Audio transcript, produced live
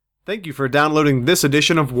Thank you for downloading this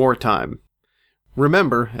edition of Wartime.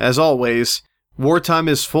 Remember, as always, Wartime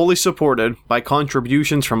is fully supported by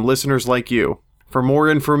contributions from listeners like you. For more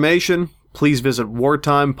information, please visit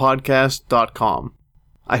wartimepodcast.com.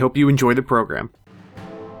 I hope you enjoy the program.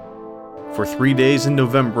 For 3 days in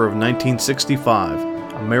November of 1965,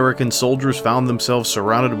 American soldiers found themselves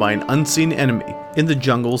surrounded by an unseen enemy in the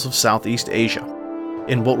jungles of Southeast Asia.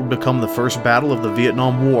 In what would become the first battle of the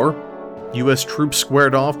Vietnam War, U.S. troops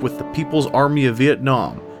squared off with the People's Army of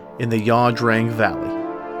Vietnam in the Ya Drang Valley.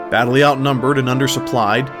 Badly outnumbered and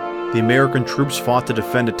undersupplied, the American troops fought to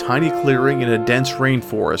defend a tiny clearing in a dense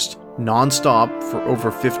rainforest non-stop for over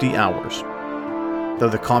 50 hours. Though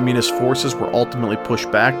the communist forces were ultimately pushed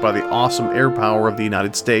back by the awesome air power of the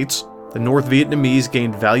United States, the North Vietnamese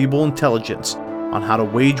gained valuable intelligence on how to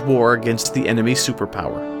wage war against the enemy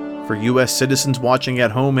superpower. For U.S. citizens watching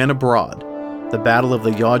at home and abroad, the Battle of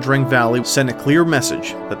the Ya Drang Valley sent a clear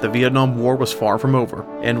message that the Vietnam War was far from over,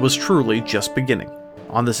 and was truly just beginning.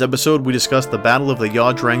 On this episode, we discuss the Battle of the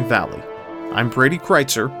Ya Drang Valley. I'm Brady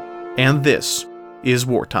Kreitzer, and this is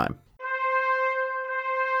Wartime.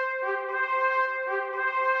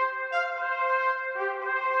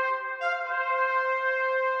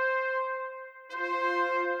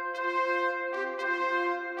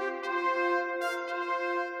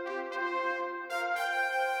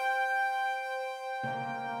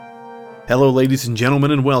 Hello ladies and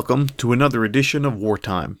gentlemen, and welcome to another edition of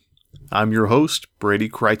Wartime. I'm your host, Brady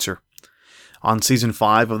Kreitzer. On Season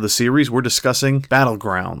 5 of the series, we're discussing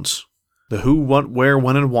Battlegrounds, the who, what, where,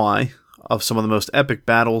 when, and why of some of the most epic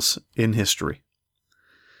battles in history.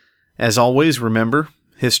 As always, remember,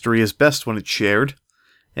 history is best when it's shared,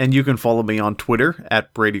 and you can follow me on Twitter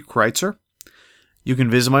at Brady Kreitzer. You can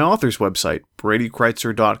visit my author's website,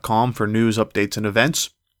 bradykreitzer.com, for news, updates, and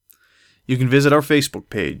events. You can visit our Facebook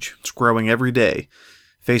page. It's growing every day.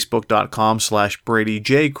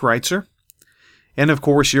 Facebook.com/BradyJKreitzer. And of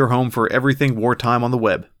course, you're home for everything Wartime on the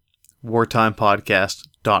web.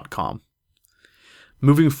 WartimePodcast.com.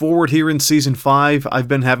 Moving forward here in Season 5, I've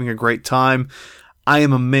been having a great time. I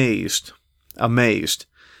am amazed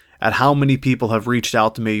at how many people have reached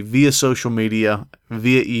out to me via social media,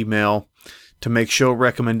 via email, to make show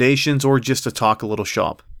recommendations or just to talk a little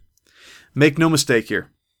shop. Make no mistake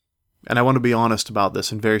here. And I want to be honest about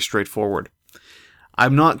this and very straightforward.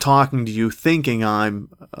 I'm not talking to you thinking I'm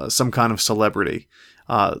some kind of celebrity.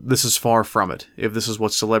 This is far from it, if this is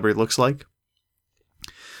what celebrity looks like.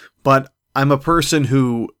 But I'm a person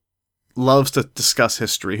who loves to discuss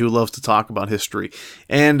history, who loves to talk about history.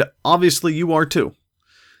 And obviously you are too.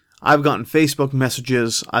 I've gotten Facebook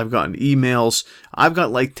messages, I've gotten emails, I've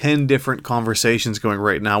got like 10 different conversations going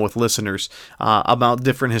right now with listeners about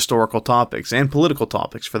different historical topics, and political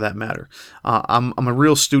topics for that matter. I'm a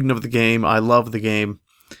real student of the game, I love the game,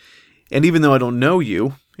 and even though I don't know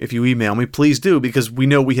you, if you email me, please do, because we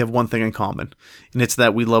know we have one thing in common, and it's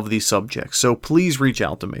that we love these subjects, so please reach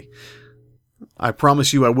out to me. I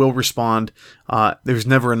promise you I will respond. There's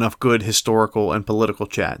never enough good historical and political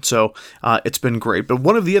chat, so it's been great. But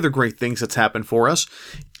one of the other great things that's happened for us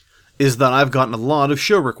is that I've gotten a lot of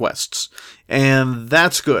show requests, and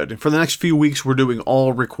that's good. For the next few weeks, we're doing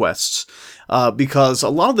all requests, because a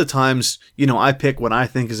lot of the times, I pick what I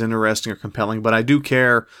think is interesting or compelling, but I do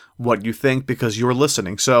care what you think because you're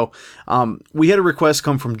listening. So we had a request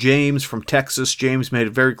come from James from Texas. James made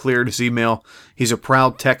it very clear in his email. He's a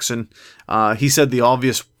proud Texan. He said the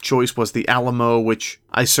obvious choice was the Alamo, which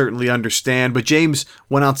I certainly understand, but James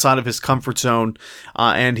went outside of his comfort zone,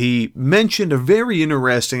 and he mentioned a very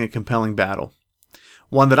interesting and compelling battle.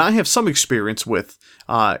 One that I have some experience with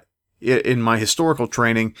in my historical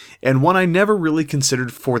training, and one I never really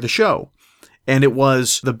considered for the show. And it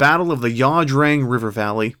was the Battle of the Ya Drang River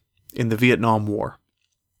Valley in the Vietnam War.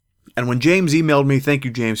 And when James emailed me, thank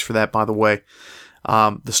you James for that, by the way,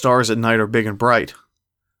 the stars at night are big and bright,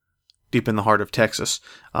 deep in the heart of Texas.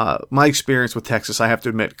 My experience with Texas, I have to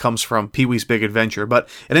admit, comes from Pee-wee's Big Adventure. But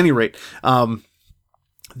at any rate,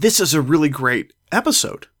 this is a really great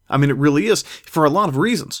episode. I mean, it really is, for a lot of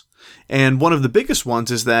reasons. And one of the biggest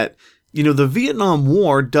ones is that, the Vietnam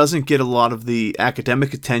War doesn't get a lot of the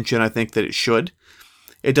academic attention I think that it should.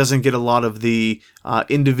 It doesn't get a lot of the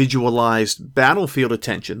individualized battlefield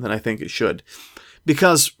attention that I think it should.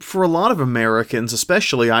 Because for a lot of Americans,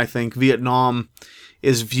 especially, I think Vietnam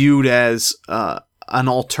is viewed as an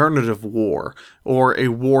alternative war, or a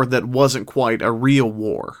war that wasn't quite a real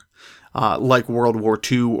war, like World War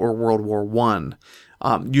II or World War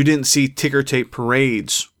I. You didn't see ticker tape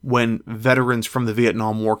parades when veterans from the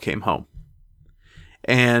Vietnam War came home.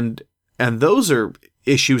 And those are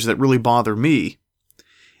issues that really bother me.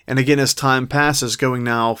 And again, as time passes, going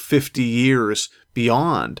now 50 years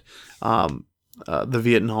beyond the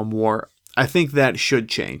Vietnam War, I think that should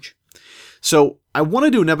change. So I want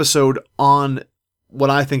to do an episode on what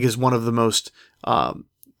I think is one of the most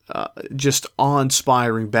just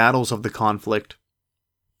awe-inspiring battles of the conflict.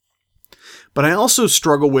 But I also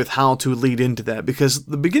struggle with how to lead into that, because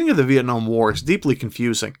the beginning of the Vietnam War is deeply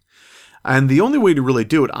confusing. And the only way to really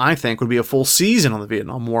do it, I think, would be a full season on the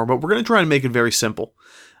Vietnam War, but we're going to try and make it very simple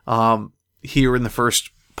here in the first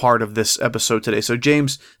part of this episode today. So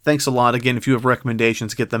James, thanks a lot. Again, if you have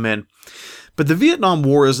recommendations, get them in. But the Vietnam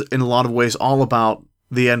War is, in a lot of ways, all about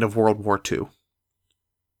the end of World War II.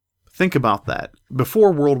 Think about that.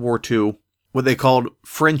 Before World War II, what they called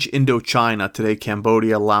French Indochina, today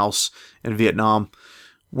Cambodia, Laos, and Vietnam,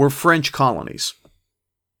 were French colonies.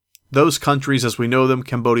 Those countries, as we know them,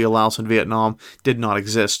 Cambodia, Laos, and Vietnam, did not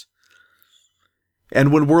exist.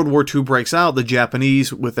 And when World War II breaks out, the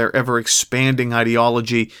Japanese, with their ever-expanding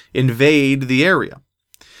ideology, invade the area.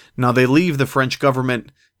 Now, they leave the French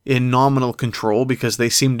government in nominal control because they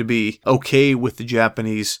seem to be okay with the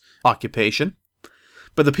Japanese occupation.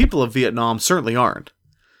 But the people of Vietnam certainly aren't.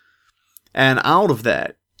 And out of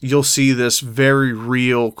that, you'll see this very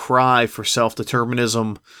real cry for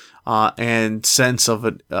self-determinism and sense of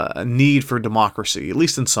a need for democracy, at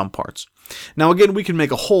least in some parts. Now, again, we can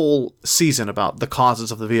make a whole season about the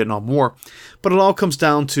causes of the Vietnam War, but it all comes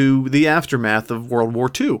down to the aftermath of World War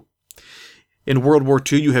II. In World War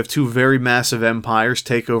II, you have two very massive empires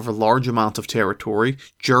take over large amounts of territory,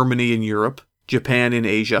 Germany in Europe, Japan in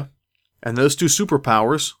Asia, and those two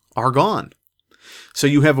superpowers are gone. So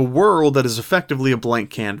you have a world that is effectively a blank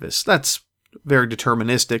canvas. That's very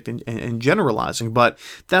deterministic and generalizing, but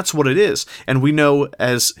that's what it is. And we know,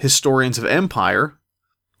 as historians of empire,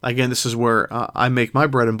 again, this is where I make my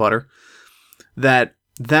bread and butter, that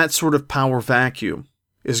sort of power vacuum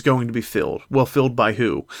is going to be filled. Well, filled by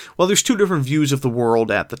who? Well, there's two different views of the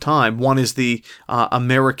world at the time. One is the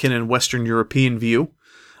American and Western European view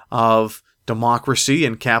of democracy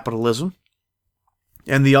and capitalism,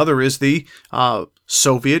 and the other is the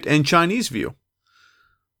Soviet and Chinese view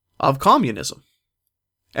of communism.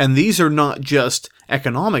 And these are not just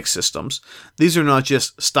economic systems. These are not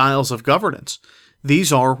just styles of governance.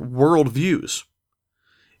 These are worldviews.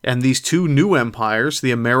 And these two new empires,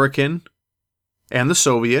 the American and the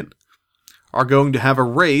Soviet, are going to have a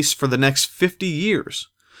race for the next 50 years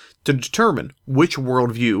to determine which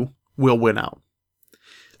worldview will win out.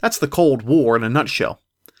 That's the Cold War in a nutshell.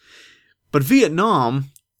 But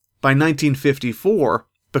Vietnam, by 1954,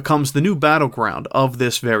 becomes the new battleground of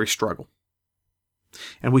this very struggle.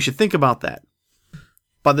 And we should think about that.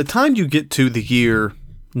 By the time you get to the year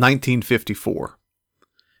 1954,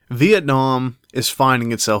 Vietnam is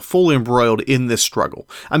finding itself fully embroiled in this struggle.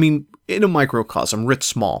 I mean, in a microcosm, writ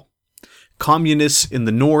small. Communists in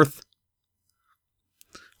the north,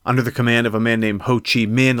 under the command of a man named Ho Chi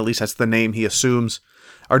Minh, at least that's the name he assumes,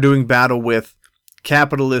 are doing battle with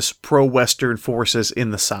capitalist pro-Western forces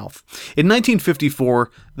in the South. In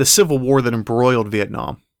 1954, the civil war that embroiled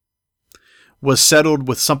Vietnam was settled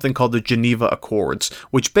with something called the Geneva Accords,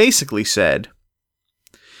 which basically said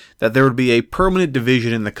that there would be a permanent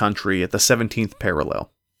division in the country at the 17th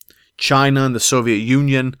parallel. China and the Soviet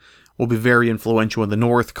Union will be very influential in the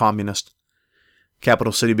north, communist,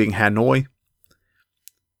 capital city being Hanoi.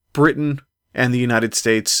 Britain and the United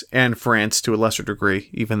States and France, to a lesser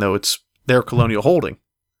degree, even though it's their colonial holding,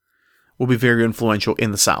 will be very influential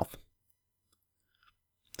in the South.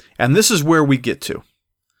 And this is where we get to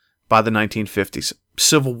by the 1950s,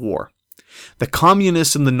 Civil War. The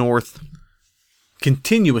communists in the North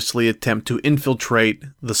continuously attempt to infiltrate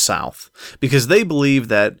the South because they believe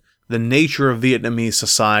that the nature of Vietnamese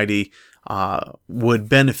society would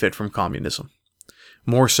benefit from communism,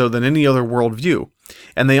 more so than any other worldview.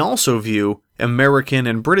 And they also view American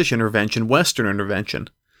and British intervention, Western intervention,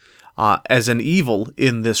 as an evil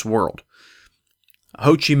in this world.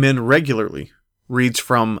 Ho Chi Minh regularly reads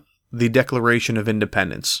from the Declaration of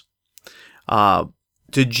Independence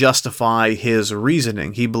to justify his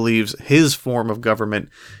reasoning. He believes his form of government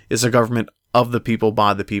is a government of the people,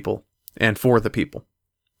 by the people, and for the people.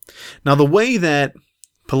 Now, the way that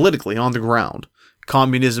politically, on the ground,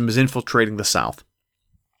 communism is infiltrating the South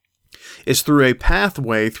is through a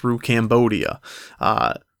pathway through Cambodia,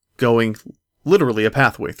 going literally a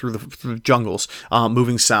pathway through the jungles,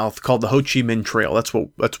 moving south, called the Ho Chi Minh Trail.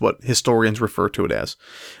 That's what historians refer to it as.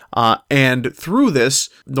 And through this,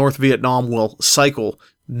 North Vietnam will cycle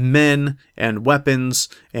men and weapons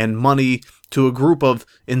and money to a group of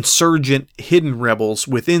insurgent hidden rebels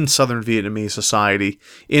within southern Vietnamese society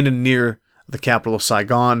in and near the capital of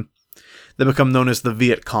Saigon. that become known as the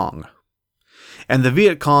Viet Cong. And the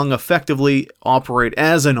Viet Cong effectively operate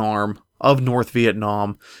as an arm of North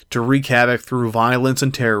Vietnam to wreak havoc through violence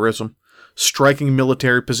and terrorism, striking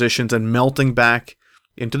military positions and melting back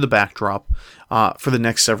into the backdrop for the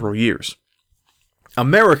next several years.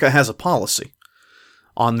 America has a policy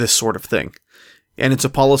on this sort of thing, and it's a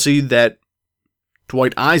policy that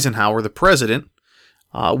Dwight Eisenhower, the president,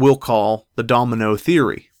 will call the domino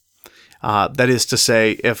theory. That is to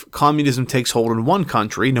say, if communism takes hold in one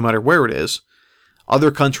country, no matter where it is,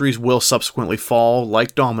 other countries will subsequently fall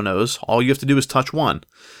like dominoes. All you have to do is touch one.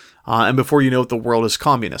 And before you know it, the world is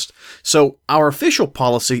communist. So our official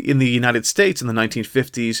policy in the United States in the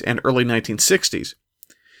 1950s and early 1960s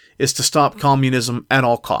is to stop communism at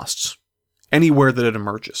all costs, anywhere that it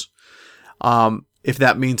emerges. If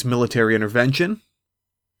that means military intervention,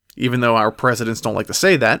 even though our presidents don't like to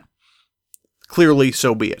say that, clearly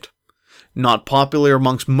so be it. Not popular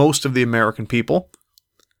amongst most of the American people,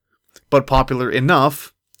 but popular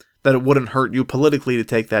enough that it wouldn't hurt you politically to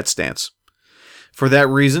take that stance. For that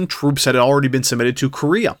reason, troops had already been submitted to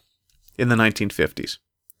Korea in the 1950s.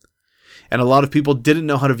 And a lot of people didn't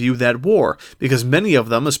know how to view that war, because many of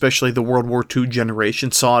them, especially the World War II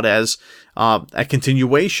generation, saw it as a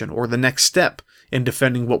continuation or the next step in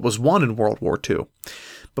defending what was won in World War II.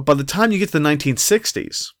 But by the time you get to the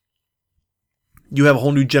 1960s, you have a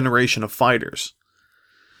whole new generation of fighters.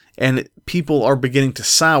 And people are beginning to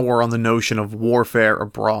sour on the notion of warfare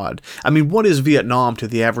abroad. I mean, what is Vietnam to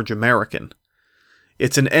the average American?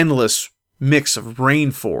 It's an endless mix of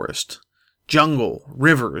rainforest, jungle,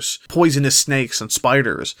 rivers, poisonous snakes and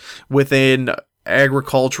spiders within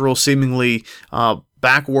agricultural, seemingly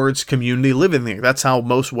backwards community living there. That's how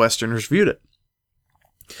most Westerners viewed it.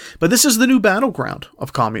 But this is the new battleground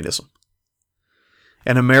of communism.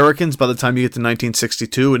 And Americans, by the time you get to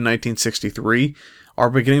 1962 and 1963, are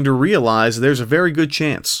beginning to realize there's a very good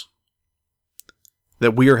chance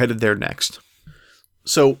that we are headed there next.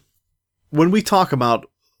 So, when we talk about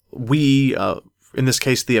in this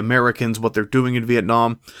case the Americans, what they're doing in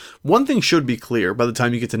Vietnam, one thing should be clear by the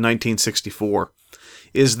time you get to 1964,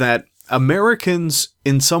 is that Americans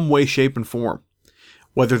in some way, shape, and form,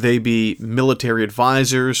 whether they be military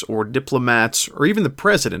advisors or diplomats, or even the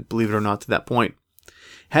president, believe it or not to that point,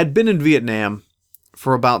 had been in Vietnam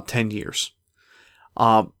for about 10 years.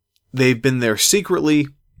 They've been there secretly.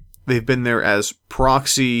 They've been there as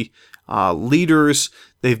proxy leaders.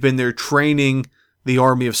 They've been there training the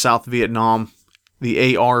Army of South Vietnam, the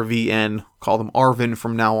ARVN, call them ARVN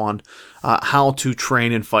from now on, how to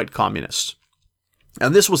train and fight communists.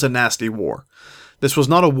 And this was a nasty war. This was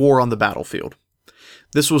not a war on the battlefield.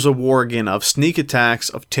 This was a war, again, of sneak attacks,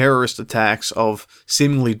 of terrorist attacks, of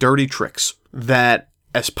seemingly dirty tricks that,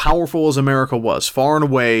 as powerful as America was, far and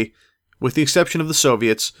away, with the exception of the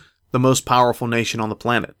Soviets, the most powerful nation on the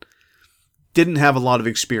planet, didn't have a lot of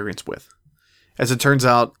experience with. As it turns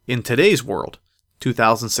out, in today's world,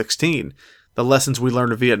 2016, the lessons we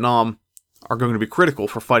learned of Vietnam are going to be critical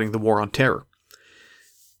for fighting the war on terror.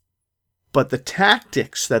 But the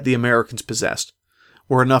tactics that the Americans possessed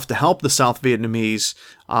were enough to help the South Vietnamese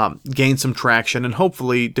gain some traction and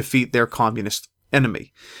hopefully defeat their communist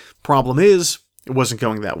enemy. Problem is, it wasn't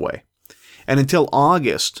going that way. And until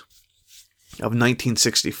August of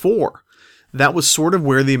 1964, that was sort of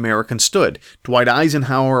where the Americans stood. Dwight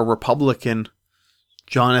Eisenhower, a Republican,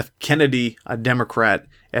 John F. Kennedy, a Democrat,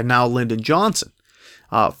 and now Lyndon Johnson,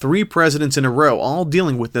 3 presidents in a row, all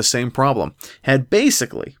dealing with the same problem, had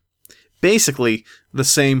basically the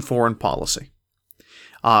same foreign policy,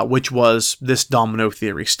 which was this domino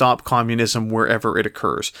theory: stop communism wherever it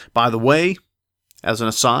occurs. By the way, as an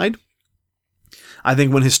aside, I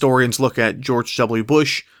think when historians look at George W.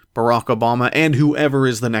 Bush, Barack Obama, and whoever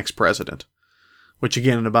is the next president, which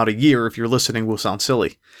again in about a year, if you're listening, will sound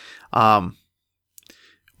silly,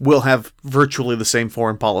 will have virtually the same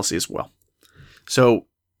foreign policy as well. So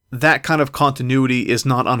that kind of continuity is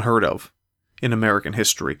not unheard of in American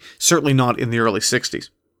history, certainly not in the early 60s.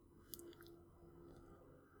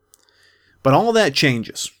 But all that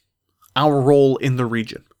changes our role in the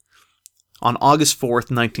region on August 4th,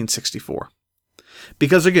 1964.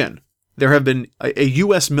 Because again, there have been a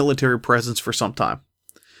U.S. military presence for some time.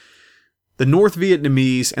 The North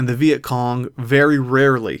Vietnamese and the Viet Cong very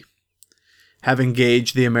rarely have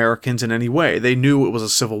engaged the Americans in any way. They knew it was a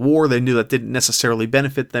civil war. They knew that didn't necessarily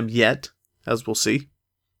benefit them yet, as we'll see.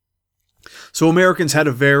 So Americans had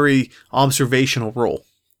a very observational role.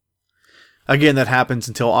 Again, that happens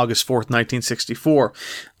until August 4th, 1964.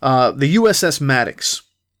 The USS Maddox,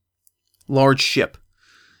 large ship,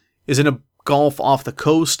 is in a gulf off the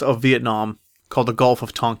coast of Vietnam called the Gulf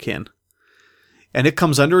of Tonkin. and it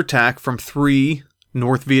comes under attack from 3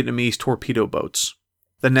 North Vietnamese torpedo boats.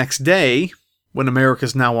 The next day, when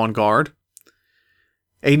America's now on guard,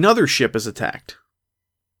 another ship is attacked.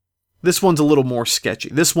 This one's a little more sketchy.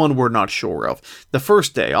 This one we're not sure of. The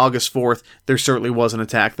first day, August 4th, there certainly was an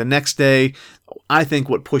attack. The next day, I think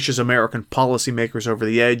what pushes American policymakers over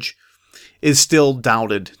the edge is still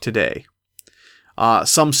doubted today.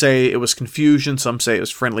 Some say it was confusion, some say it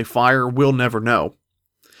was friendly fire. We'll never know.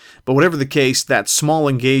 But whatever the case, that small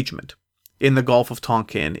engagement in the Gulf of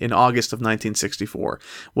Tonkin in August of 1964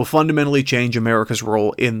 will fundamentally change America's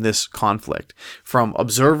role in this conflict, from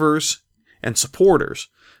observers and supporters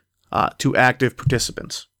to active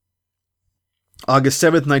participants. August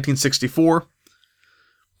 7th, 1964,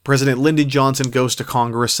 President Lyndon Johnson goes to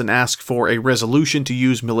Congress and asks for a resolution to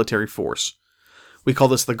use military force. We call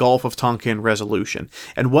this the Gulf of Tonkin Resolution.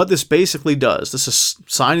 And what this basically does, this is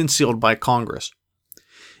signed and sealed by Congress,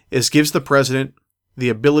 is gives the president the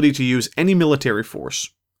ability to use any military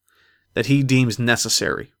force that he deems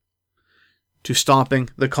necessary to stopping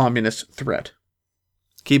the communist threat.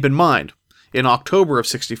 Keep in mind, in October of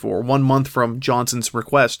 64, 1 month from Johnson's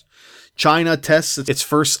request, China tests its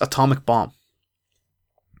first atomic bomb.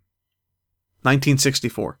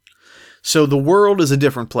 1964. So the world is a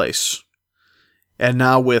different place. And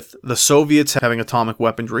now with the Soviets having atomic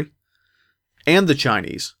weaponry, and the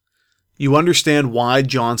Chinese, you understand why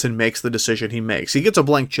Johnson makes the decision he makes. He gets a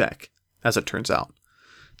blank check, as it turns out.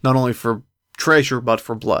 Not only for treasure, but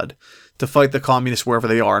for blood, to fight the communists wherever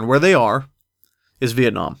they are. And where they are is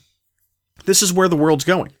Vietnam. This is where the world's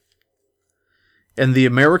going. And the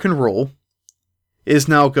American role is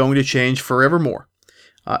now going to change forevermore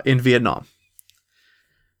in Vietnam.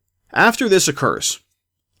 After this occurs,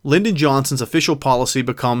 Lyndon Johnson's official policy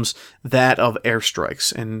becomes that of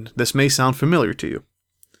airstrikes, and this may sound familiar to you.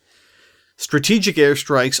 Strategic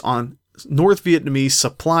airstrikes on North Vietnamese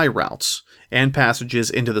supply routes and passages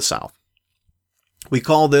into the South. We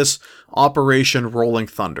call this Operation Rolling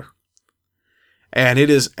Thunder. And it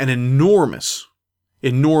is an enormous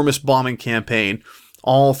bombing campaign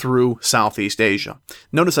all through Southeast Asia.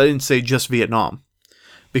 Notice I didn't say just Vietnam,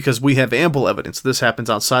 because we have ample evidence this happens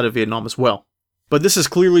outside of Vietnam as well. But this is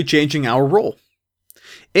clearly changing our role.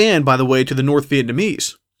 And, by the way, to the North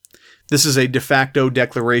Vietnamese, this is a de facto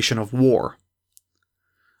declaration of war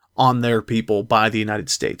on their people by the United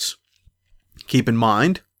States. Keep in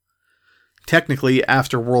mind, technically,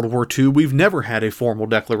 after World War II, we've never had a formal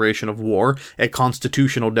declaration of war, a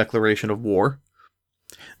constitutional declaration of war.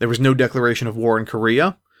 There was no declaration of war in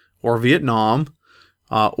Korea, or Vietnam,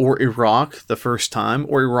 or Iraq the first time,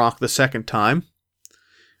 or Iraq the second time,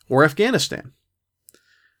 or Afghanistan.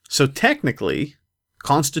 So technically,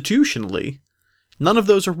 constitutionally, none of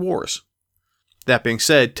those are wars. That being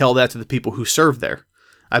said, tell that to the people who served there.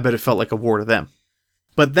 I bet it felt like a war to them.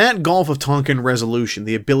 But that Gulf of Tonkin resolution,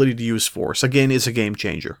 the ability to use force, again, is a game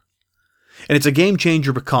changer. And it's a game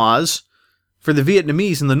changer because, for the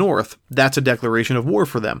Vietnamese in the North, that's a declaration of war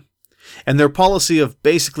for them. And their policy of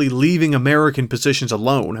basically leaving American positions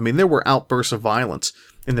alone, I mean, there were outbursts of violence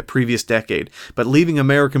in the previous decade, but leaving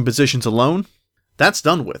American positions alone, that's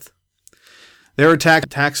done with. There are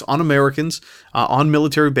attacks on Americans on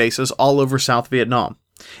military bases all over South Vietnam.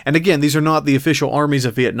 And again, these are not the official armies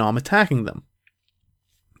of Vietnam attacking them.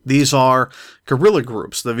 These are guerrilla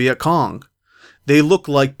groups, the Viet Cong. They look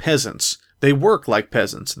like peasants. They work like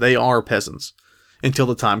peasants. They are peasants. Until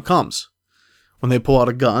the time comes, when they pull out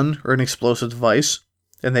a gun or an explosive device,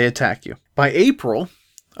 and they attack you. By April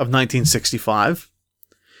of 1965,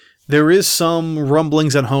 there is some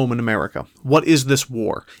rumblings at home in America. What is this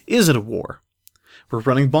war? Is it a war? We're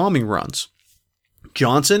running bombing runs.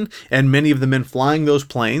 Johnson and many of the men flying those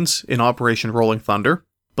planes in Operation Rolling Thunder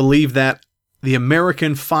believe that the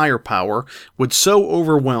American firepower would so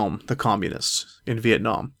overwhelm the communists in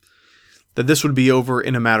Vietnam that this would be over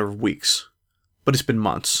in a matter of weeks. But it's been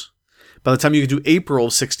months. By the time you get to April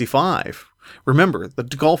of 65, remember, the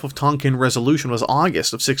Gulf of Tonkin resolution was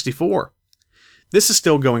August of 64. This is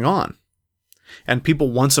still going on. And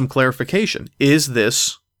people want some clarification. Is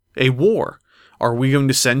this a war? Are we going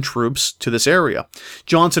to send troops to this area?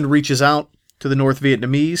 Johnson reaches out to the North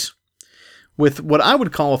Vietnamese with what I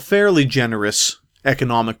would call a fairly generous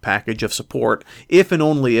economic package of support, if and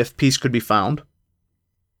only if peace could be found.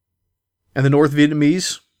 And the North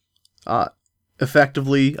Vietnamese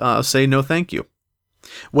effectively say no thank you.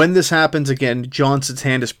 When this happens, again, Johnson's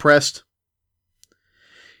hand is pressed.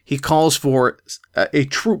 He calls for a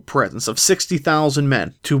troop presence of 60,000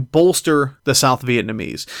 men to bolster the South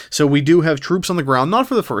Vietnamese. So we do have troops on the ground, not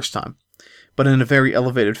for the first time, but in a very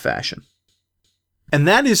elevated fashion. And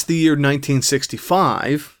that is the year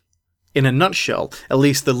 1965 in a nutshell, at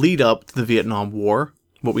least the lead up to the Vietnam War,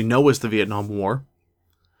 what we know as the Vietnam War,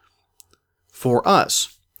 for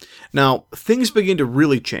us. Now, things begin to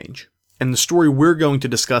really change, and the story we're going to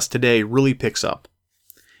discuss today really picks up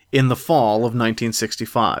in the fall of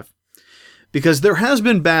 1965. Because there has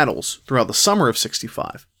been battles throughout the summer of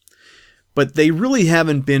 65, but they really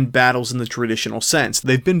haven't been battles in the traditional sense.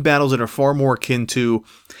 They've been battles that are far more akin to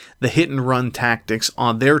the hit-and-run tactics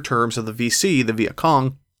on their terms of the VC, the Viet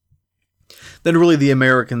Cong, than really the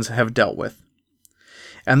Americans have dealt with.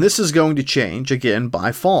 And this is going to change, again,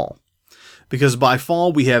 by fall. Because by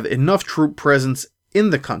fall, we have enough troop presence in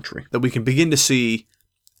the country that we can begin to see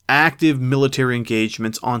active military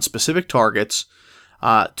engagements on specific targets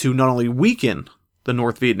to not only weaken the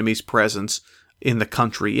North Vietnamese presence in the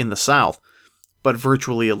country, in the South, but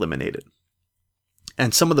virtually eliminate it.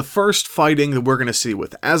 And some of the first fighting that we're going to see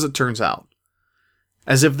with, as it turns out,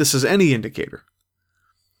 as if this is any indicator,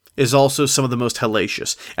 is also some of the most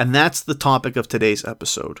hellacious. And that's the topic of today's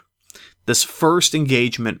episode. This first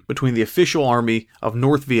engagement between the official army of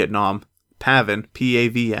North Vietnam, PAVN,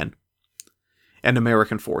 P-A-V-N, and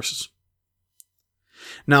American forces.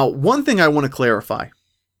 Now, one thing I want to clarify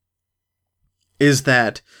is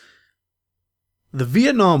that the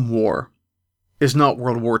Vietnam War is not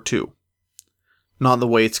World War II. Not in the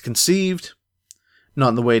way it's conceived, not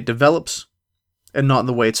in the way it develops, and not in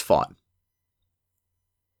the way it's fought.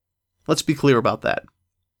 Let's be clear about that.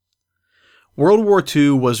 World War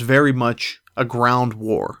II was very much a ground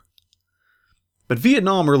war. But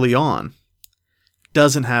Vietnam early on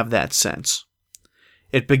doesn't have that sense.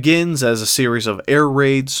 It begins as a series of air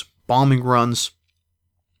raids, bombing runs.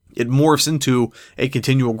 It morphs into a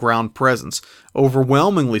continual ground presence,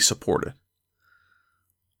 overwhelmingly supported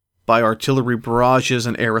by artillery barrages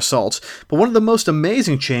and air assaults. But one of the most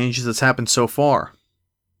amazing changes that's happened so far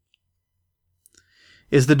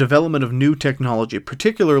is the development of new technology,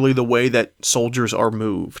 particularly the way that soldiers are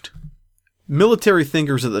moved. Military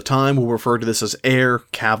thinkers at the time will refer to this as air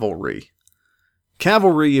cavalry.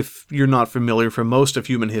 Cavalry, if you're not familiar, for most of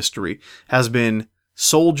human history, has been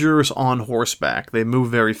soldiers on horseback. They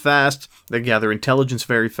move very fast. They gather intelligence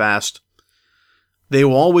very fast. They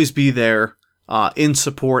will always be there in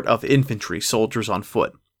support of infantry, soldiers on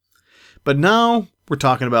foot. But now we're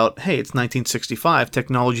talking about, hey, it's 1965.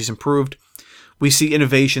 Technology's improved. We see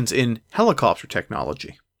innovations in helicopter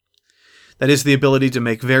technology. That is the ability to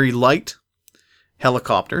make very light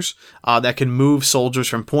helicopters that can move soldiers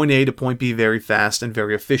from point A to point B very fast and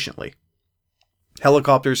very efficiently.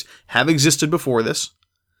 Helicopters have existed before this,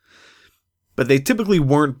 but they typically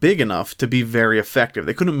weren't big enough to be very effective.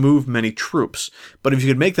 They couldn't move many troops, but if you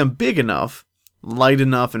could make them big enough, light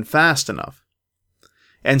enough, and fast enough,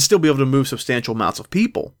 and still be able to move substantial amounts of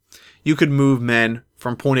people, you could move men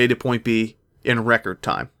from point A to point B in record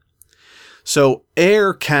time. So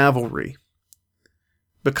air cavalry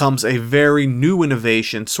becomes a very new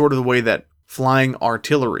innovation, sort of the way that flying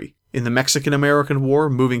artillery in the Mexican-American War,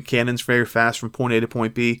 moving cannons very fast from point A to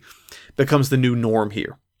point B, becomes the new norm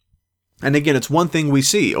here. And again, it's one thing we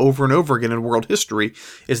see over and over again in world history,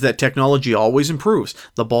 is that technology always improves.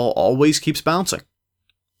 The ball always keeps bouncing.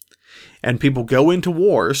 And people go into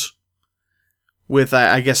wars with,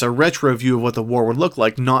 I guess, a retro view of what the war would look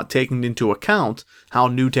like, not taking into account how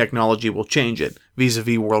new technology will change it,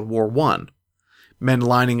 vis-a-vis World War I. Men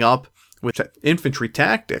lining up with infantry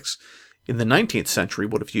tactics in the 19th century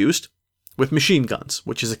would have used with machine guns,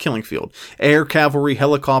 which is a killing field. Air cavalry,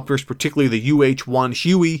 helicopters, particularly the UH-1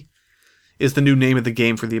 Huey, is the new name of the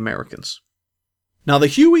game for the Americans. Now, the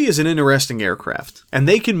Huey is an interesting aircraft, and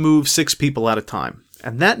they can move 6 people at a time,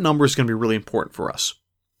 and that number is going to be really important for us.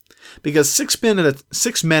 Because 6 men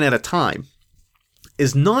at a time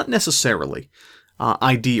is not necessarily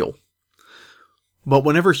ideal. But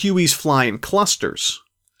whenever Hueys fly in clusters,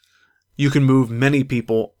 you can move many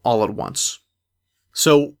people all at once.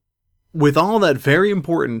 So, with all that very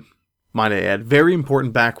important, might I add, very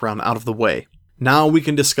important background out of the way, now we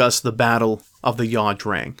can discuss the Battle of the Ia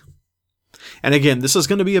Drang. And again, this is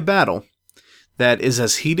going to be a battle that is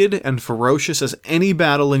as heated and ferocious as any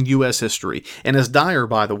battle in U.S. history, and as dire,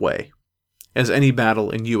 by the way, as any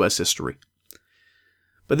battle in U.S. history.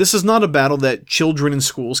 But this is not a battle that children in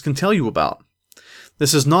schools can tell you about.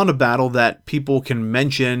 This is not a battle that people can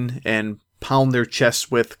mention and pound their chests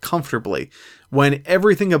with comfortably, when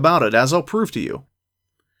everything about it, as I'll prove to you,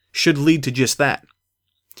 should lead to just that.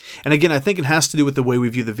 And again, I think it has to do with the way we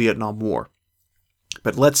view the Vietnam War.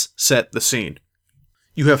 But let's set the scene.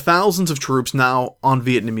 You have thousands of troops now on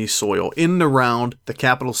Vietnamese soil, in and around the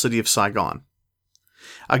capital city of Saigon.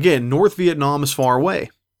 Again, North Vietnam is far away,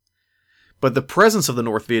 but the presence of the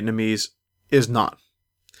North Vietnamese is not.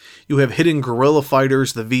 You have hidden guerrilla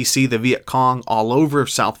fighters, the VC, the Viet Cong, all over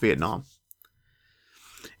South Vietnam.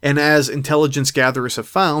 And as intelligence gatherers have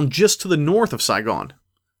found, just to the north of Saigon,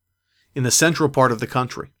 in the central part of the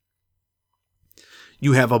country,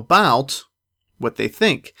 you have about, what they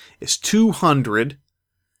think, is 200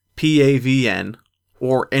 PAVN,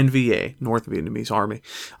 or NVA, North Vietnamese Army,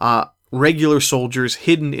 regular soldiers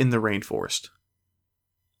hidden in the rainforest.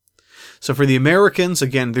 So for the Americans,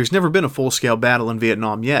 again, there's never been a full-scale battle in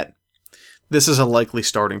Vietnam yet. This is a likely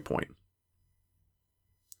starting point.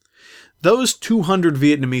 Those 200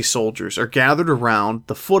 Vietnamese soldiers are gathered around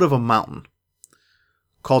the foot of a mountain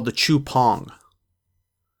called the Chu Pong.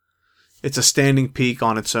 It's a standing peak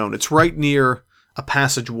on its own. It's right near a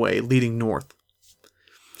passageway leading north.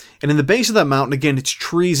 And in the base of that mountain, again, it's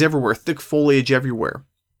trees everywhere, thick foliage everywhere.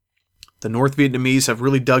 The North Vietnamese have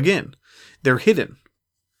really dug in. They're hidden.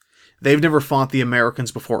 They've never fought the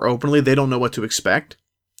Americans before openly. They don't know what to expect.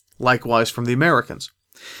 Likewise from the Americans.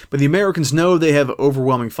 But the Americans know they have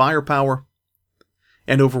overwhelming firepower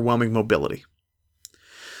and overwhelming mobility.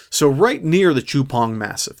 So right near the Chu Pong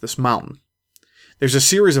Massif, this mountain, there's a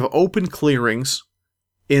series of open clearings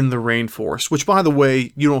in the rainforest, which, by the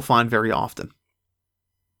way, you don't find very often.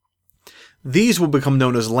 These will become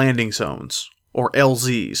known as landing zones, or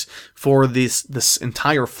LZs, for this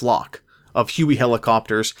entire flock of Huey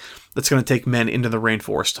helicopters that's going to take men into the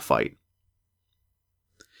rainforest to fight.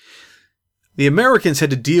 The Americans had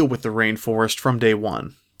to deal with the rainforest from day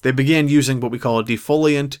one. They began using what we call a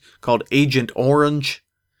defoliant called Agent Orange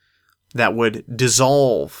that would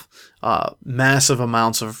dissolve massive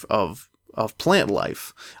amounts of plant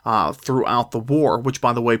life throughout the war, which,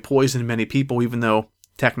 by the way, poisoned many people, even though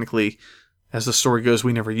technically, as the story goes,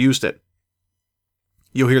 we never used it.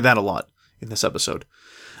 You'll hear that a lot in this episode.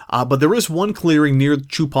 But there is one clearing near the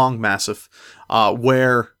Chu Pong Massif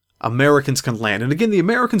where Americans can land. And again, the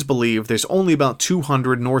Americans believe there's only about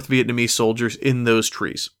 200 North Vietnamese soldiers in those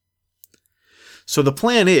trees. So the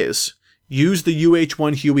plan is, use the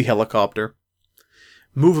UH-1 Huey helicopter,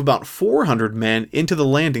 move about 400 men into the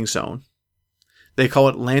landing zone. They call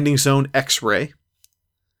it Landing Zone X-Ray.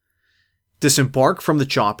 Disembark from the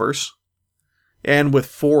choppers, and with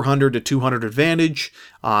 400 to 200 advantage,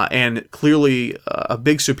 and clearly a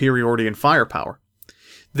big superiority in firepower,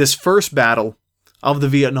 this first battle of the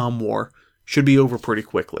Vietnam War should be over pretty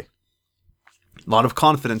quickly. A lot of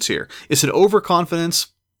confidence here. Is it overconfidence?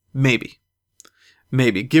 Maybe.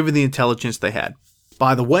 Maybe, given the intelligence they had.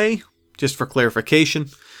 By the way, just for clarification,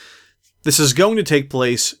 this is going to take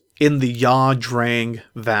place in the Ya Drang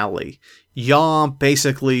Valley. Ya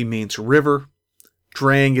basically means river.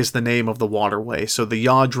 Drang is the name of the waterway. So the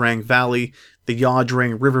Ya Drang Valley, the Ya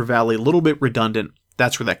Drang River Valley, a little bit redundant.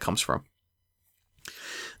 That's where that comes from.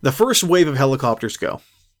 The first wave of helicopters go.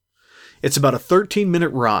 It's about a 13-minute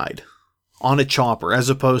ride on a chopper, as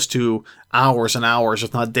opposed to hours and hours,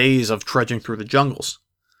 if not days, of trudging through the jungles.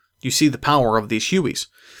 You see the power of these Hueys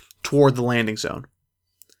toward the landing zone.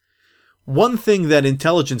 One thing that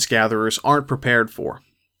intelligence gatherers aren't prepared for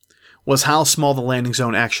was how small the landing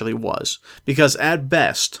zone actually was. Because at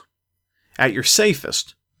best, at your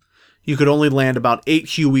safest, you could only land about 8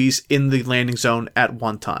 Hueys in the landing zone at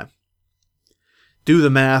one time. Do the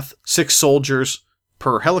math, 6 soldiers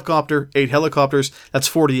per helicopter, 8 helicopters, that's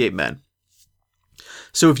 48 men.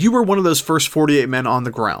 So if you were one of those first 48 men on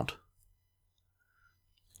the ground,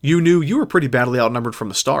 you knew you were pretty badly outnumbered from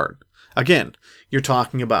the start. Again, you're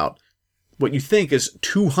talking about what you think is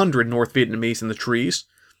 200 North Vietnamese in the trees,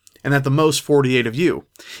 and at the most 48 of you.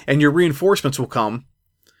 And your reinforcements will come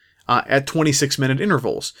at 26-minute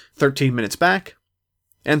intervals, 13 minutes back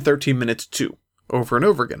and 13 minutes too, over and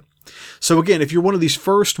over again. So again, if you're one of these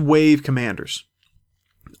first wave commanders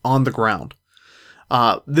on the ground,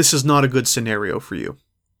 this is not a good scenario for you.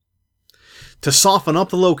 To soften up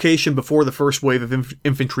the location before the first wave of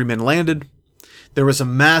infantrymen landed, there was a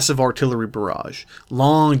massive artillery barrage,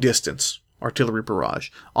 long-distance artillery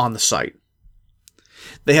barrage, on the site.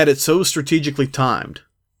 They had it so strategically timed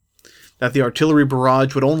that the artillery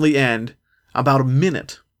barrage would only end about a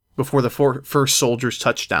minute before the first soldiers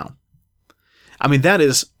touched down. I mean, that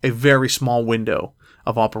is a very small window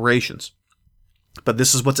of operations. But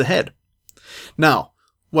this is what's ahead. Now,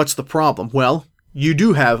 what's the problem? Well, you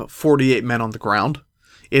do have 48 men on the ground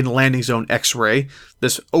in Landing Zone X-Ray,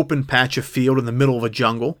 this open patch of field in the middle of a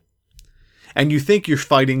jungle, and you think you're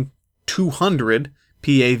fighting 200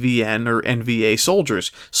 PAVN or NVA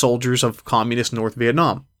soldiers of Communist North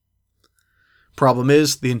Vietnam. Problem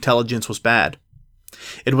is, the intelligence was bad.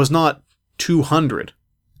 It was not 200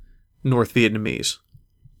 North Vietnamese.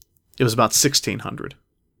 It was about 1,600.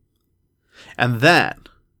 And that,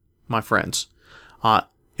 my friends,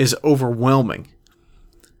 is overwhelming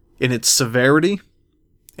in its severity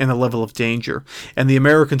and the level of danger, and the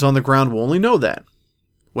Americans on the ground will only know that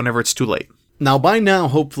whenever it's too late. Now, by now,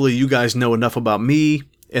 hopefully you guys know enough about me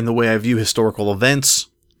and the way I view historical events,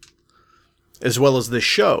 as well as this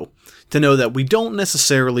show, to know that we don't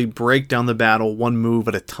necessarily break down the battle one move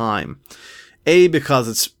at a time. A,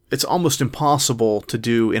 because it's almost impossible to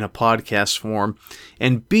do in a podcast form,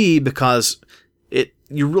 and B, because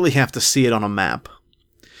you really have to see it on a map.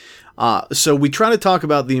 So we try to talk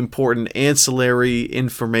about the important ancillary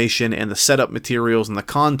information and the setup materials and the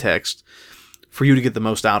context for you to get the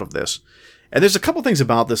most out of this. And there's a couple things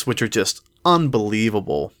about this which are just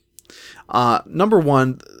unbelievable. Number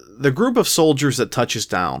one, the group of soldiers that touches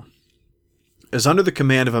down is under the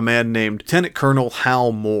command of a man named Lieutenant Colonel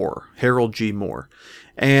Hal Moore, Harold G. Moore.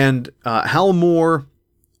 And Hal Moore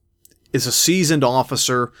is a seasoned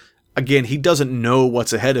officer. Again, he doesn't know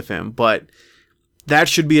what's ahead of him, but that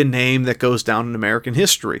should be a name that goes down in American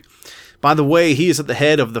history. By the way, he is at the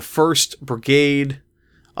head of the 1st Brigade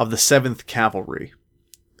of the 7th Cavalry.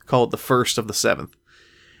 Call it the 1st of the 7th.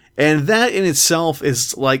 And that in itself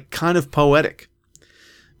is like kind of poetic,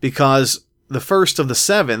 because the 1st of the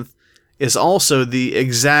 7th is also the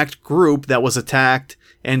exact group that was attacked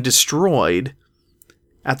and destroyed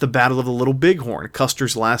at the Battle of the Little Bighorn,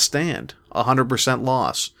 Custer's last stand, 100%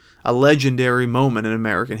 loss. A legendary moment in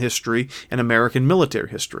American history and American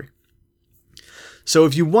military history. So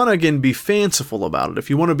if you want to, again, be fanciful about it,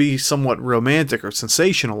 if you want to be somewhat romantic or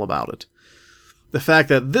sensational about it, the fact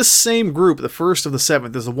that this same group, the 1st of the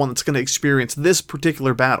 7th, is the one that's going to experience this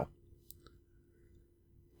particular battle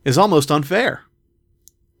is almost unfair.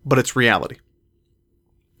 But it's reality.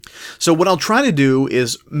 So what I'll try to do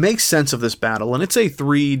is make sense of this battle, and it's a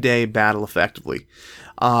 3-day battle effectively,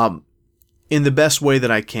 in the best way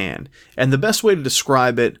that I can. And the best way to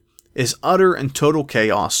describe it is utter and total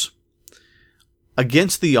chaos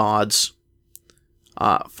against the odds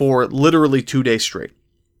for literally 2 days straight.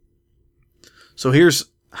 So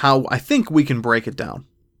here's how I think we can break it down.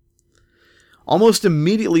 Almost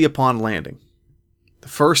immediately upon landing, the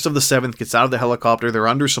 1st of the 7th gets out of the helicopter. They're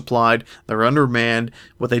undersupplied. They're undermanned.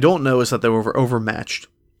 What they don't know is that they were overmatched.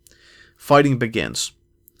 Fighting begins.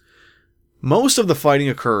 Most of the fighting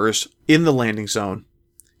occurs in the landing zone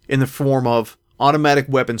in the form of automatic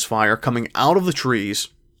weapons fire coming out of the trees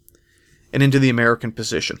and into the American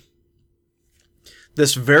position.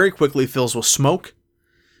 This very quickly fills with smoke.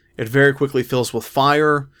 It very quickly fills with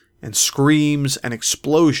fire and screams and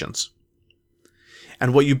explosions.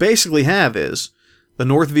 And what you basically have is the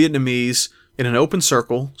North Vietnamese in an open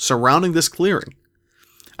circle surrounding this clearing,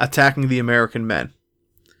 attacking the American men.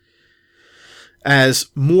 As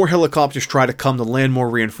more helicopters try to come to land more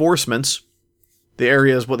reinforcements, the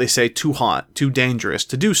area is what they say too hot, too dangerous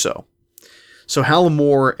to do so. So Hal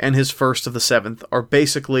Moore and his 1st of the 7th are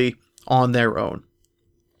basically on their own.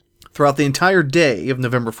 Throughout the entire day of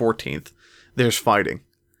November 14th, there's fighting.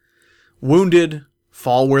 Wounded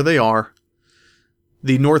fall where they are.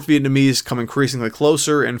 The North Vietnamese come increasingly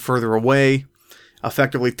closer and further away,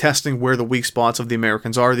 effectively testing where the weak spots of the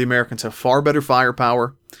Americans are. The Americans have far better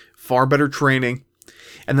firepower, far better training,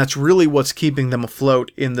 and that's really what's keeping them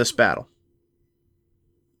afloat in this battle.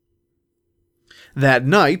 That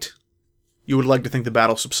night, you would like to think the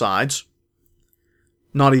battle subsides.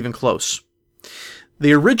 Not even close.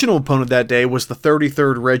 The original opponent that day was the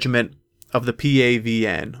 33rd Regiment of the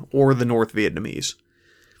PAVN, or the North Vietnamese.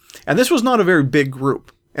 And this was not a very big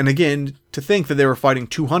group. And again, to think that they were fighting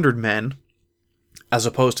 200 men, as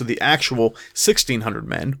opposed to the actual 1,600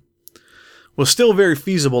 men, was still very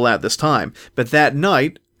feasible at this time. But that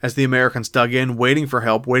night, as the Americans dug in, waiting for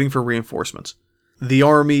help, waiting for reinforcements, the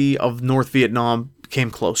army of North Vietnam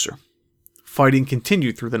came closer. Fighting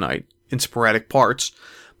continued through the night, in sporadic parts,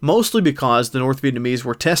 mostly because the North Vietnamese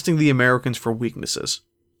were testing the Americans for weaknesses.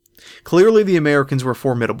 Clearly the Americans were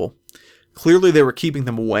formidable. Clearly they were keeping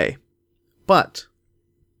them away. But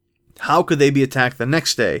how could they be attacked the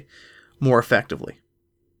next day more effectively?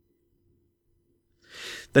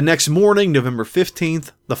 The next morning, November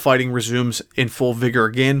 15th, the fighting resumes in full vigor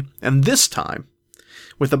again, and this time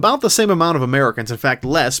with about the same amount of Americans, in fact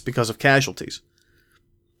less because of casualties.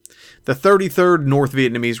 The 33rd North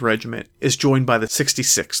Vietnamese Regiment is joined by the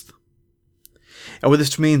 66th. And what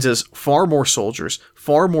this means is far more soldiers,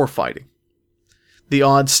 far more fighting. The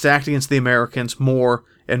odds stacked against the Americans more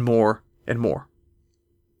and more and more.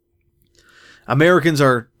 Americans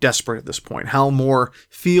are desperate at this point. Hal Moore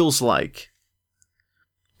feels like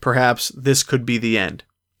perhaps this could be the end.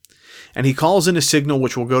 And he calls in a signal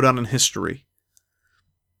which will go down in history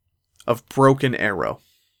of Broken Arrow.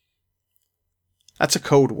 That's a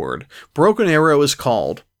code word. Broken Arrow is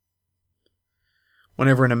called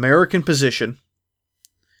whenever an American position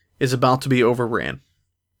is about to be overran.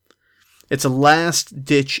 It's a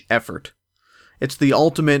last-ditch effort. It's the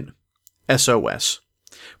ultimate SOS.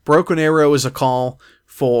 Broken Arrow is a call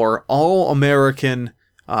for all American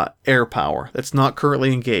air power that's not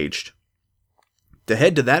currently engaged to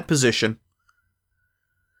head to that position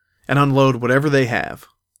and unload whatever they have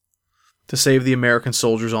to save the American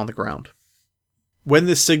soldiers on the ground. When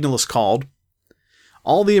this signal is called,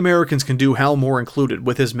 all the Americans can do, Hal Moore included,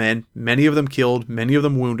 with his men, many of them killed, many of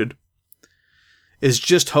them wounded, is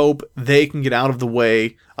just hope they can get out of the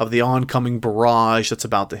way of the oncoming barrage that's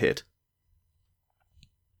about to hit.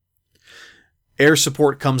 Air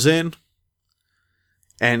support comes in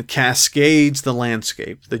and cascades the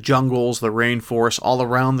landscape, the jungles, the rainforest, all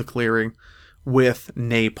around the clearing with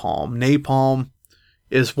napalm. Napalm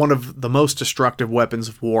is one of the most destructive weapons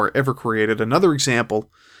of war ever created. Another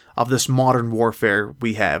example of this modern warfare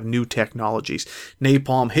we have, new technologies.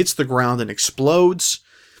 Napalm hits the ground and explodes,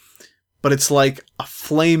 but it's like a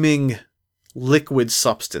flaming liquid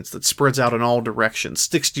substance that spreads out in all directions,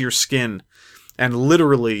 sticks to your skin, and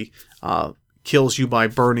literally kills you by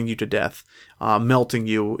burning you to death, melting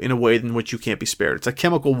you in a way in which you can't be spared. It's a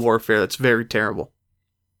chemical warfare that's very terrible.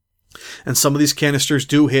 And some of these canisters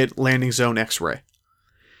do hit landing zone X-ray.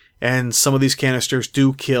 And some of these canisters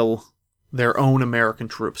do kill their own American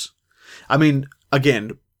troops. I mean,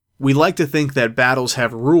 again, we like to think that battles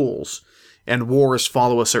have rules and wars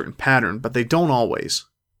follow a certain pattern, but they don't always.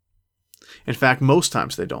 In fact, most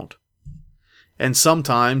times they don't. And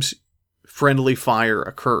sometimes friendly fire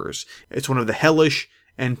occurs. It's one of the hellish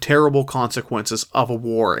and terrible consequences of a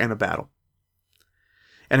war and a battle.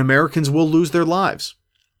 And Americans will lose their lives.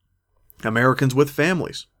 Americans with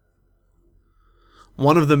families.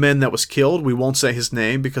 One of the men that was killed, we won't say his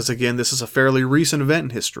name because, again, this is a fairly recent event in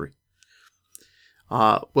history,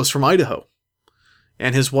 was from Idaho.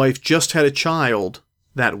 And his wife just had a child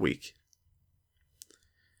that week.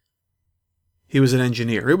 He was an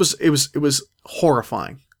engineer. It was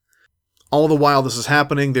horrifying. All the while this is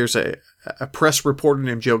happening, there's a press reporter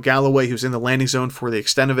named Joe Galloway who's in the landing zone for the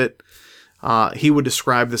extent of it. He would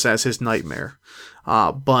describe this as his nightmare.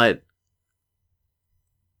 But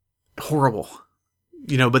horrible.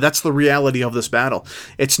 But that's the reality of this battle.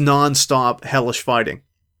 It's non-stop hellish fighting.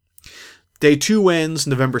 Day 2 ends,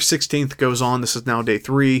 November 16th goes on, this is now day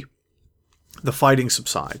 3. The fighting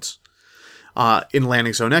subsides in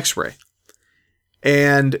landing zone X-ray.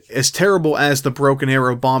 And as terrible as the Broken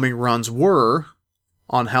Arrow bombing runs were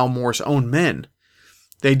on Hal Moore's own men,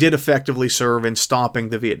 they did effectively serve in stopping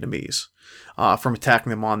the Vietnamese from attacking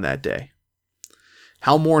them on that day.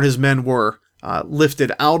 Hal Moore and his men were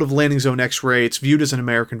lifted out of landing zone X-ray. It's viewed as an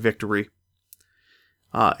American victory.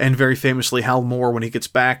 And very famously, Hal Moore, when he gets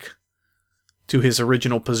back to his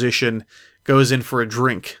original position, goes in for a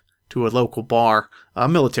drink to a local bar, a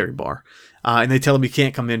military bar. And they tell him he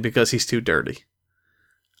can't come in because he's too dirty.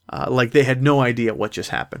 Like they had no idea what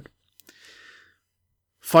just happened.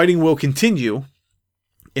 Fighting will continue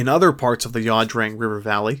in other parts of the Ia-Drang River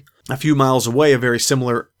Valley. A few miles away, a very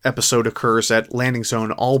similar episode occurs at landing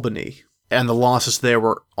zone Albany, and the losses there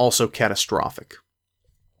were also catastrophic.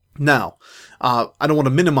 Now, I don't want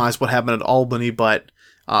to minimize what happened at Albany, but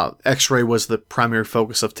X-ray was the primary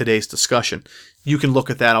focus of today's discussion. You can look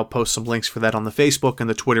at that. I'll post some links for that on the Facebook and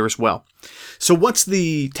the Twitter as well. So what's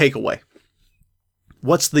the takeaway?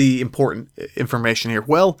 What's the important information here?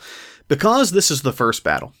 Well, because this is the first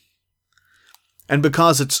battle, and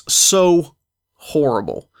because it's so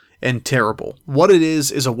horrible and terrible, what it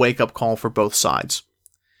is a wake-up call for both sides.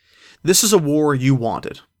 This is a war you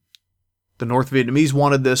wanted. The North Vietnamese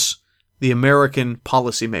wanted this. The American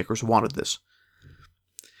policymakers wanted this.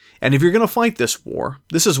 And if you're going to fight this war,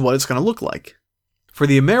 this is what it's going to look like. For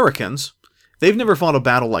the Americans, they've never fought a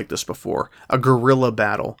battle like this before. A guerrilla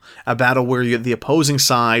battle. A battle where the opposing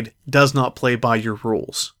side does not play by your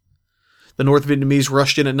rules. The North Vietnamese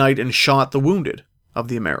rushed in at night and shot the wounded of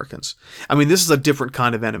the Americans. I mean, this is a different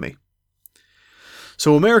kind of enemy.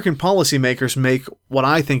 So American policymakers make what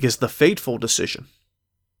I think is the fateful decision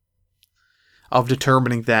of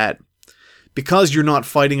determining that because you're not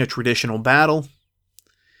fighting a traditional battle,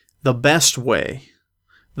 the best way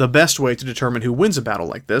to determine who wins a battle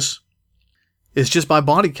like this is just by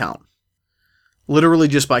body count. Literally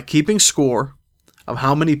just by keeping score of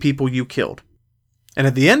how many people you killed. And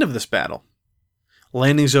at the end of this battle,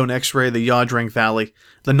 landing zone X-ray, the Ia-Drang Valley,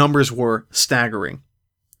 the numbers were staggering.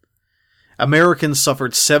 Americans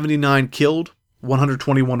suffered 79 killed,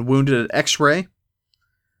 121 wounded at X-ray.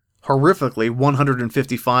 Horrifically,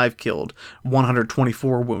 155 killed,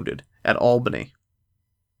 124 wounded at Albany.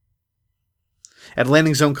 At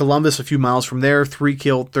Landing Zone Columbus, a few miles from there, 3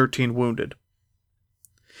 killed, 13 wounded.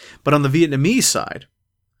 But on the Vietnamese side,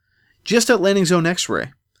 just at Landing Zone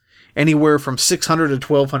X-Ray, anywhere from 600 to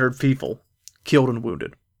 1,200 people killed and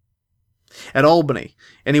wounded. At Albany,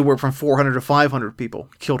 anywhere from 400 to 500 people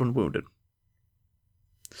killed and wounded.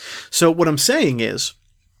 So what I'm saying is,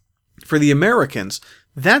 for the Americans,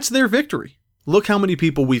 that's their victory. Look how many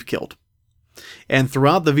people we've killed. And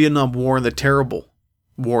throughout the Vietnam War and the terrible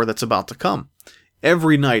war that's about to come,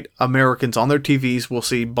 every night Americans on their TVs will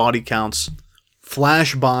see body counts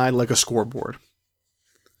flash by like a scoreboard.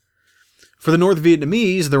 For the North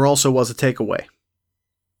Vietnamese, there also was a takeaway.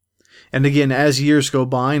 And again, as years go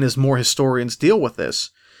by and as more historians deal with this,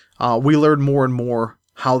 we learn more and more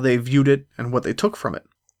how they viewed it and what they took from it.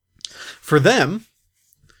 For them,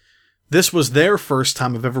 this was their first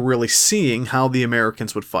time of ever really seeing how the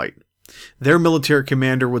Americans would fight. Their military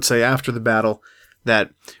commander would say after the battle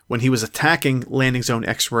that when he was attacking Landing Zone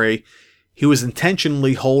X-Ray, he was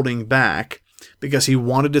intentionally holding back because he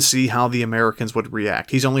wanted to see how the Americans would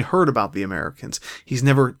react. He's only heard about the Americans. He's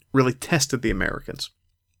never really tested the Americans.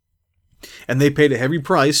 And they paid a heavy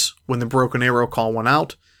price when the Broken Arrow call went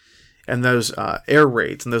out and those air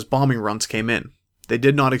raids and those bombing runs came in. They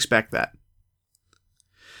did not expect that.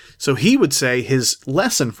 So he would say his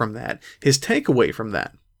lesson from that, his takeaway from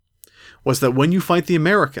that, was that when you fight the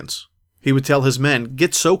Americans, he would tell his men,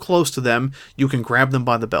 get so close to them you can grab them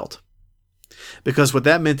by the belt. Because what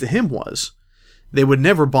that meant to him was, they would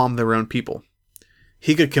never bomb their own people.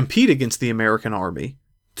 He could compete against the American army,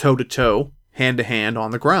 toe-to-toe, hand-to-hand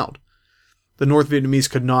on the ground. The North Vietnamese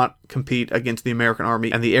could not compete against the American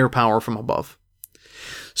army and the air power from above.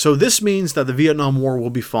 So this means that the Vietnam War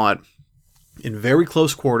will be fought in very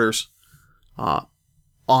close quarters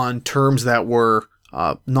on terms that were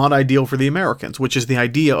not ideal for the Americans, which is the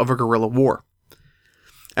idea of a guerrilla war.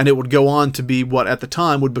 And it would go on to be what at the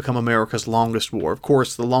time would become America's longest war. Of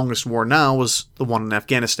course, the longest war now was the one in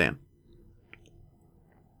Afghanistan.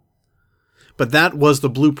 But that was the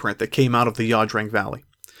blueprint that came out of the Ia Drang Valley.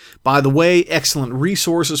 By the way, excellent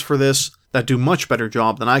resources for this that do much better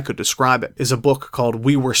job than I could describe it is a book called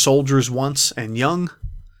We Were Soldiers Once and Young.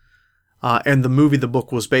 And the movie the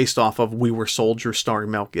book was based off of, We Were Soldiers,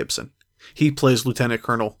 starring Mel Gibson. He plays Lieutenant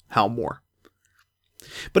Colonel Hal Moore.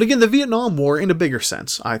 But again, the Vietnam War, in a bigger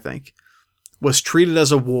sense, I think, was treated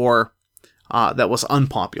as a war that was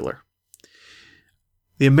unpopular.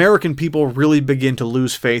 The American people really begin to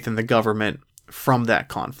lose faith in the government from that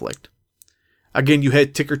conflict. Again, you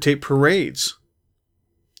had ticker tape parades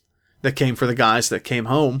that came for the guys that came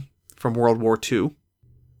home from World War II.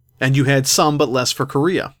 And you had some, but less for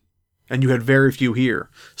Korea. And you had very few here.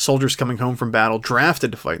 Soldiers coming home from battle,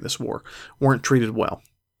 drafted to fight this war, weren't treated well.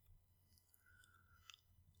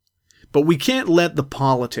 But we can't let the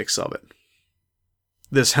politics of it,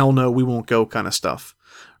 this hell no, we won't go kind of stuff,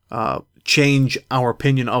 change our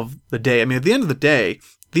opinion of the day. I mean, at the end of the day,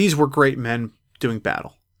 these were great men doing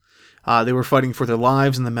battle. They were fighting for their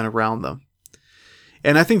lives and the men around them.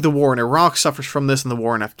 And I think the war in Iraq suffers from this, and the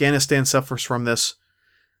war in Afghanistan suffers from this.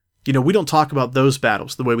 You know, we don't talk about those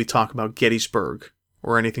battles the way we talk about Gettysburg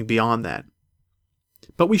or anything beyond that.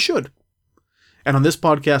 But we should. And on this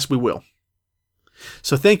podcast, we will.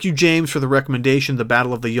 So thank you, James, for the recommendation, The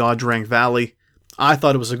Battle of the Ia Drang Valley. I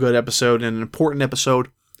thought it was a good episode and an important episode.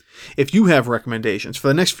 If you have recommendations, for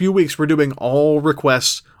the next few weeks, we're doing all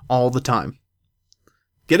requests all the time.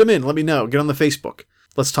 Get them in. Let me know. Get on the Facebook.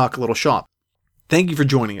 Let's talk a little shop. Thank you for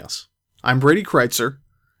joining us. I'm Brady Kreitzer,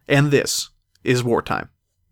 and this is Wartime.